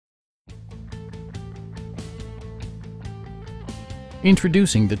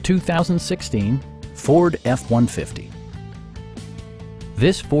Introducing the 2016 Ford F-150.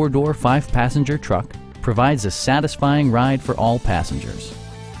 This four-door, five-passenger truck provides a satisfying ride for all passengers.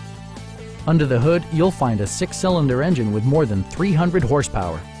 Under the hood, you'll find a six-cylinder engine with more than 300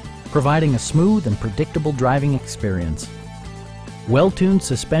 horsepower, providing a smooth and predictable driving experience. Well-tuned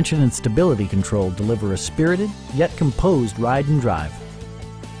suspension and stability control deliver a spirited yet composed ride and drive.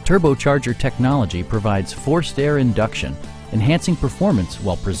 Turbocharger technology provides forced air induction, enhancing performance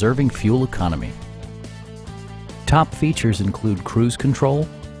while preserving fuel economy. Top features include cruise control,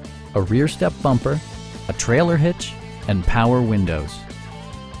 a rear step bumper, a trailer hitch, and power windows.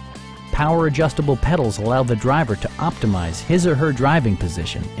 Power adjustable pedals allow the driver to optimize his or her driving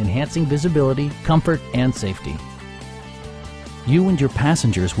position, enhancing visibility, comfort, and safety. You and your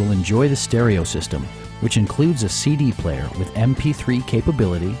passengers will enjoy the stereo system, which includes a CD player with MP3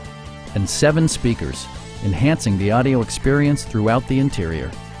 capability and 7 speakers, enhancing the audio experience throughout the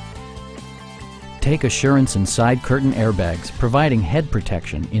interior. Take assurance in side curtain airbags, providing head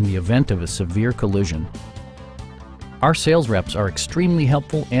protection in the event of a severe collision. Our sales reps are extremely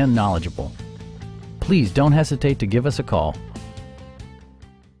helpful and knowledgeable. Please don't hesitate to give us a call.